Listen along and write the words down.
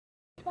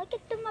Look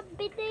at my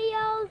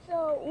videos.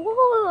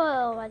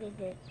 Whoa, what is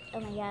this? Oh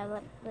my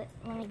god,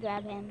 let me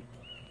grab him.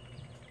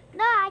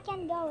 No, I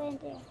can't go in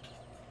there.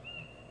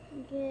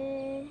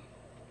 Okay.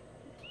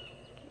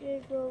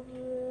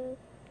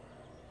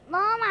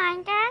 Oh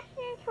my gosh,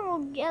 it's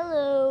so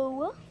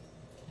yellow.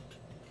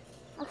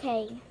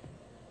 Okay.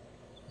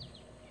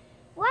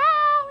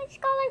 Wow, it's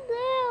color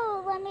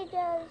blue. Let me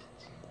just.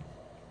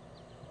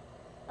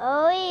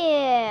 Oh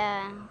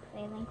yeah.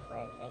 Failing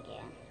first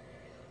again.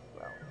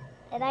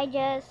 Did I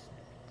just.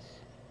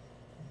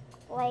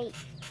 Wait.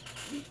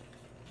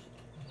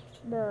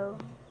 No.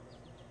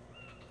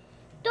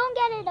 Don't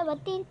get it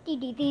about tin tin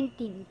tin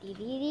tin tin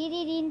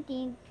tin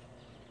tin.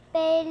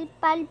 Pel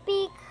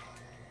palpic.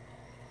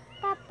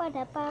 Papa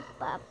da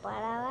papa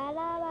para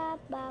la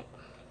pa.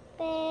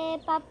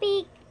 Peppa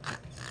Pig.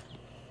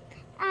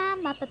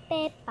 I'm a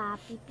Peppa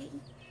Pig.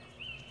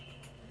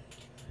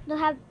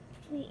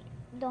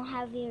 Don't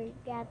have your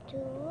grab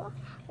tool.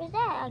 Is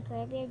that a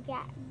grab your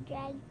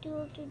grab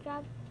tool to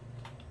drop?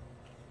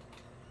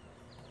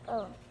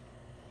 Oh.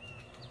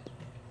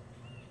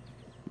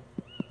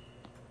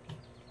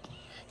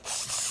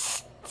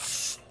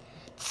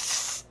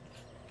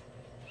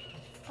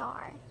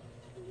 Star.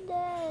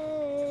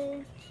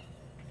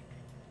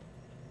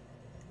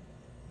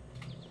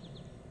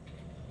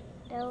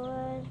 The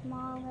word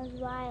mom was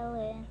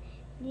violent.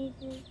 This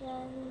is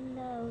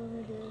no.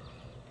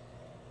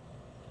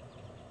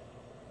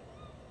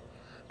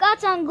 Got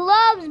some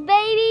gloves,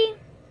 baby.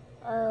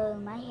 Oh,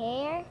 my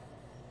hair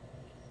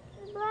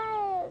is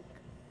black.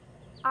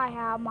 I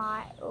have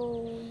my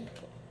own.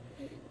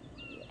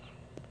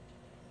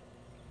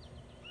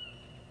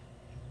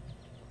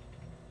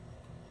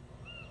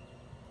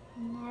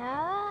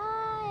 Now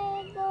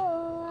I go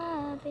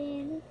up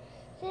in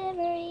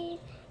symphonies.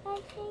 I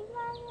sing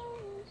my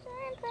own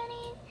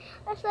symphonies.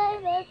 I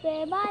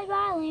say my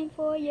violin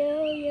for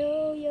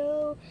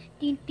yo.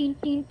 Tin tin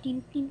tin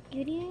tin tin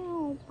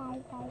tin.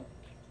 Pow pow.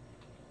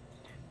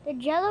 The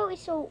jello is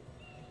so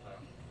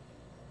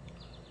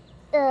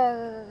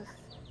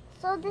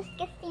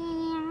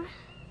disgusting.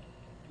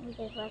 Let me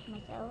just wash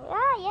myself.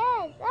 Ah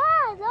yes.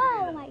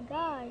 Oh my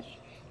gosh,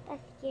 that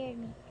scared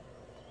me.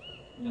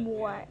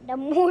 The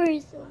more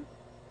so.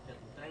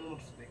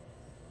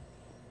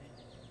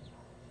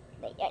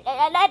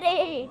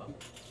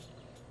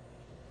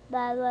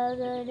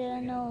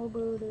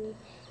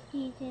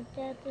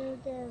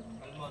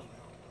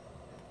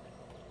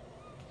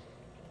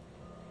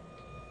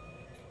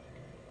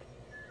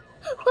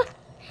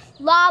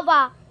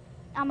 Lava!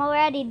 I'm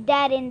already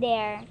dead in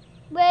there.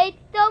 Wait,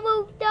 don't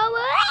move.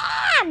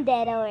 Ah, I'm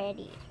dead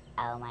already.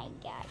 Oh my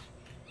gosh.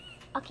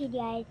 Okay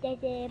guys,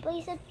 that's it.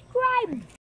 Please subscribe.